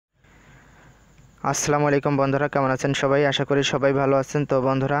আসসালামু আলাইকুম বন্ধুরা, কেমন আছেন সবাই? আশা করি সবাই ভালো আছেন। তো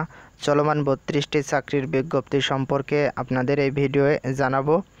বন্ধুরা, চলমান 32টি চাকরির বিজ্ঞপ্তি সম্পর্কে আপনাদের এই ভিডিওয়ে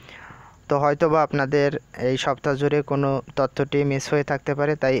জানাবো। তো হয়তোবা আপনাদের এই সপ্তাহ জুড়ে কোনো তথ্যটি মিস হয়ে থাকতে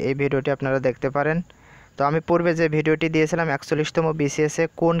পারে, তাই এই ভিডিওটি আপনারা দেখতে পারেন। তো আমি পূর্বে যে ভিডিওটি দিয়েছিলাম 41তম বিসিএসে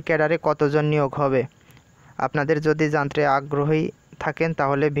কোন ক্যাডারে কতজন নিয়োগ হবে, আপনাদের যদি জানতে আগ্রহী থাকেন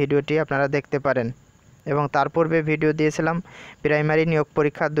তাহলে ভিডিওটি আপনারা দেখতে পারেন। এবং তার পূর্বে ভিডিও দিয়েছিলাম প্রাইমারি নিয়োগ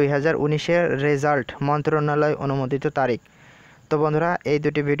পরীক্ষা 2019-এর রেজাল্ট, মন্ত্রণালয় অনুমোদিত তারিখ। তো বন্ধুরা, এই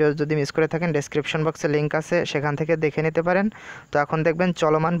দুটি ভিডিও যদি মিস করে থাকেন ডেসক্রিপশন বক্সে লিঙ্ক আছে, সেখান থেকে দেখে নিতে পারেন। তো এখন দেখবেন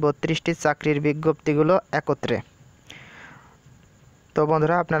চলমান 32টি চাকরির বিজ্ঞপ্তিগুলো একত্রে। তো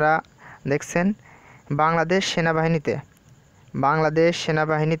বন্ধুরা, আপনারা দেখছেন বাংলাদেশ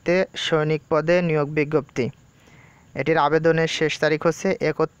সেনাবাহিনীতে সৈনিক পদে নিয়োগ বিজ্ঞপ্তি। এটির আবেদনের শেষ তারিখ হচ্ছে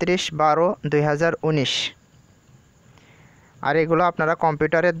 31/12/2019। আর এগুলো আপনারা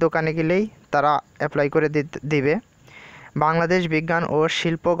কম্পিউটারের দোকানে গেলেই তারা অ্যাপ্লাই করে দিবে। বাংলাদেশ বিজ্ঞান ও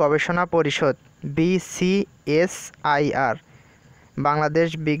শিল্প গবেষণা পরিষদ BCSIR, বাংলাদেশ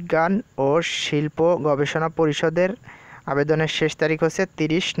বিজ্ঞান ও শিল্প গবেষণা পরিষদের আবেদনের শেষ তারিখ হচ্ছে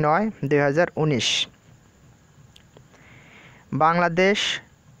 30/9/2019। বাংলাদেশ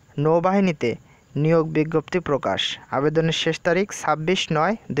নৌবাহিনীতে নিয়োগ বিজ্ঞপ্তি প্রকাশ, আবেদনের শেষ তারিখ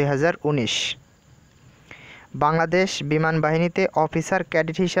 26/9/2019। বাংলাদেশ বিমান বাহিনীতে অফিসার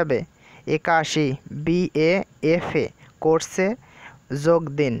ক্যাডেট হিসাবে 81 BAFA কোর্সে যোগ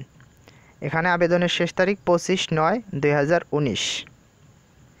দিন, এখানে আবেদনের শেষ তারিখ 25/9/2019।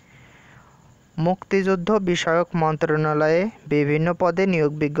 মুক্তিযুদ্ধ বিষয়ক মন্ত্রণালয়ে বিভিন্ন পদে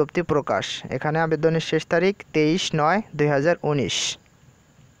নিয়োগ বিজ্ঞপ্তি প্রকাশ, এখানে আবেদনের শেষ তারিখ 23/9/2019।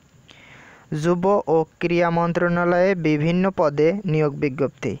 যুব ও ক্রীড়া মন্ত্রণালয়ে বিভিন্ন পদে নিয়োগ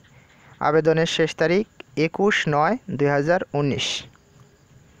বিজ্ঞপ্তি, আবেদনের শেষ তারিখ 21/9/2019।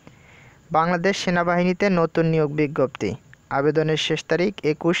 বাংলাদেশ সেনাবাহিনীতে নতুন নিয়োগ বিজ্ঞপ্তি, আবেদনের শেষ তারিখ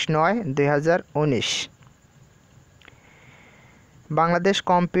 21/9/2019। বাংলাদেশ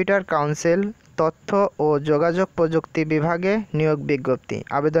কম্পিউটার কাউন্সিল তথ্য ও যোগাযোগ প্রযুক্তি বিভাগে নিয়োগ বিজ্ঞপ্তি,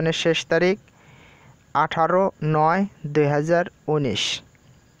 আবেদনের শেষ তারিখ 18/9/2019।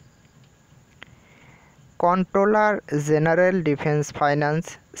 Controller general defence finance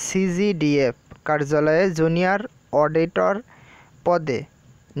CGDF কার্যালয়ে জুনিয়র অডিটর পদে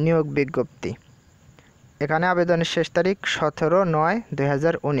নিয়োগ বিজ্ঞপ্তি, এখানে আবেদনের শেষ তারিখ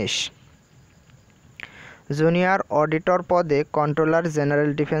 17/9/2019। জুনিয়র অডিটর পদে কন্ট্রোলার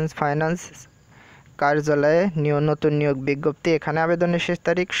জেনারেল ডিফেন্স ফাইন্যান্স কার্যালয়ে নতুন নিয়োগ বিজ্ঞপ্তি, এখানে আবেদনের শেষ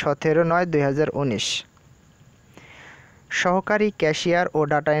তারিখ 17/9/2019। সহকারী ক্যাশিয়ার ও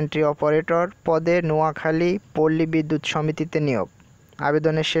ডাটা এন্ট্রি অপারেটর পদে নোয়াখালী পল্লী বিদ্যুৎ সমিতিতে নিয়োগ,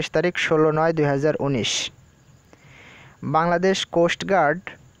 আবেদনের শেষ তারিখ 16/9/2019। বাংলাদেশ কোস্টগার্ড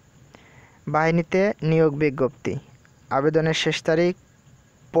বাহিনীতে নিয়োগ বিজ্ঞপ্তি, আবেদনের শেষ তারিখ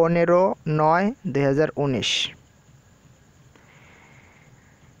 15/9/2019।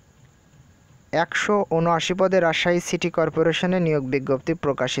 179 পদে রাজশাহী সিটি কর্পোরেশনে নিয়োগ বিজ্ঞপ্তি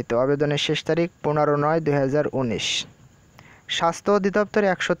প্রকাশিত, আবেদনের শেষ তারিখ 15/9/2019। স্বাস্থ্য অধিদপ্তরে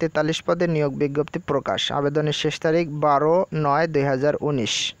 143 পদে নিয়োগ বিজ্ঞপ্তি প্রকাশ, আবেদনের শেষ তারিখ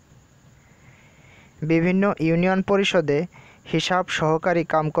 12/9/2019। বিভিন্ন ইউনিয়ন পরিষদে হিসাব সহকারী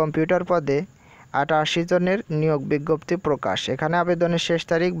কাম কম্পিউটার পদে 88 জনের নিয়োগ বিজ্ঞপ্তি প্রকাশ, এখানে আবেদনের শেষ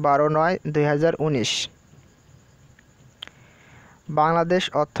তারিখ 12/9/2019। বাংলাদেশ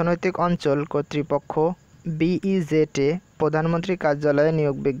অর্থনৈতিক অঞ্চল কর্তৃপক্ষ BEZ-এ প্রধানমন্ত্রী কার্যালয়ে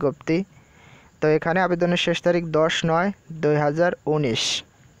নিয়োগ বিজ্ঞপ্তি, তো এখানে আবেদনের শেষ তারিখ 10/9/2019।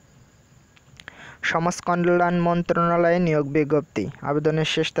 সমাজ কল্যাণ মন্ত্রণালয়ে নিয়োগ বিজ্ঞপ্তি, আবেদনের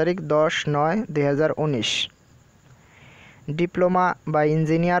শেষ তারিখ 10/9/2019। ডিপ্লোমা বা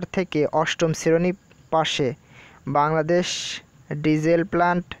ইঞ্জিনিয়ার থেকে 8ম শ্রেণী পাশে বাংলাদেশ ডিজেল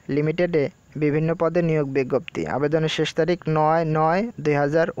প্ল্যান্ট লিমিটেডে বিভিন্ন পদে নিয়োগ বিজ্ঞপ্তি, আবেদনের শেষ তারিখ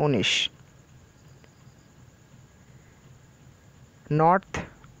 9/9/2019। নর্থ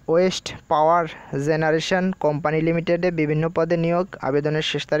ওয়েস্ট পাওয়ার জেনারেশন কোম্পানি লিমিটেডে বিভিন্ন পদে নিয়োগ, আবেদনের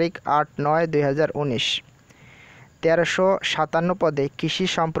শেষ তারিখ 8/9/2019। 1357 পদে কৃষি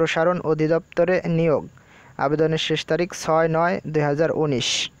সম্প্রসারণ অধিদপ্তরে নিয়োগ, আবেদনের শেষ তারিখ 6/9/2019।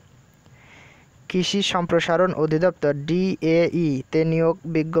 কৃষি সম্প্রসারণ অধিদপ্তর DAE-তে নিয়োগ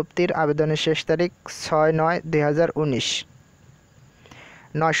বিজ্ঞপ্তির আবেদনের শেষ তারিখ 6/9/2019।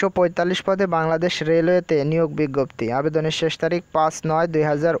 945 পদে বাংলাদেশ রেলওয়েতে নিয়োগ বিজ্ঞপ্তি, আবেদনের শেষ তারিখ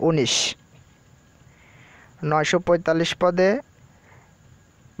 5/9/2019। 945 পদে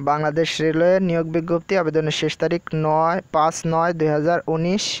বাংলাদেশ রেলওয়ে নিয়োগ বিজ্ঞপ্তি, আবেদনের শেষ তারিখ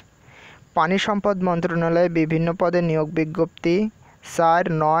 5/9/2019। পানি সম্পদ মন্ত্রণালয়ে বিভিন্ন পদে নিয়োগ বিজ্ঞপ্তি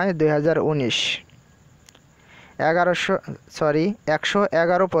 4/9/2019।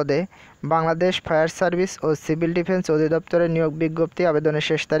 111 পদে বাংলাদেশ ফায়ার সার্ভিস ও সিভিল ডিফেন্স অধিদপ্তরে নিয়োগ বিজ্ঞপ্তি। আবেদনের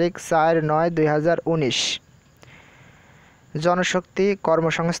শেষ তারিখ 4/9/2019। জনশক্তি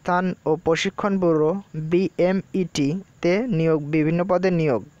কর্মসংস্থান ও প্রশিক্ষণ ব্যুরো BMET-তে নিয়োগ, বিভিন্ন পদে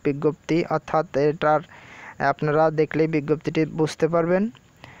নিয়োগ বিজ্ঞপ্তি, অর্থাৎ এটার আপনারা দেখলেই বিজ্ঞপ্তিটি বুঝতে পারবেন।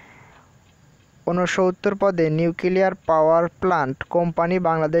 69 পদে nuclear power plant company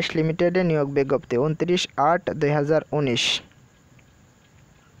Bangladesh লিমিটেডে নিয়োগ বিজ্ঞপ্তি 29/8/2019।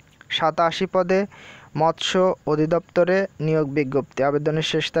 87 পদে মৎস্য অধিদপ্তরে নিয়োগ বিজ্ঞপ্তি। আবেদনের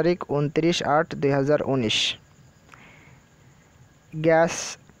শেষ তারিখ 29/8/2019। গ্যাস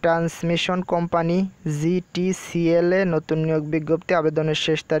ট্রান্সমিশন কোম্পানি GTCL-এ নতুন নিয়োগ বিজ্ঞপ্তি। আবেদনের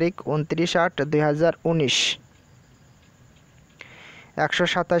শেষ তারিখ 29/8/2019।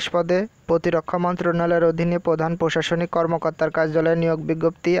 127 পদে প্রতিরক্ষা মন্ত্রণালয়ের অধীনে প্রধান প্রশাসনিক কর্মকর্তার কার্যালয়ে নিয়োগ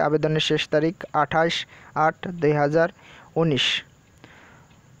বিজ্ঞপ্তি। আবেদনের শেষ তারিখ 28/8/2019।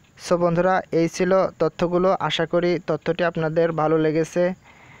 সো বন্ধুরা, এই ছিল তথ্যগুলো। আশা করি তথ্যটি আপনাদের ভালো লেগেছে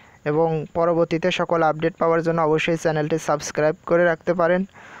এবং পরবর্তীতে সকল আপডেট পাওয়ার জন্য অবশ্যই চ্যানেলটি সাবস্ক্রাইব করে রাখতে পারেন।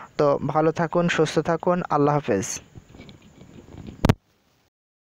 তো ভালো থাকুন, সুস্থ থাকুন, আল্লাহ হাফেজ।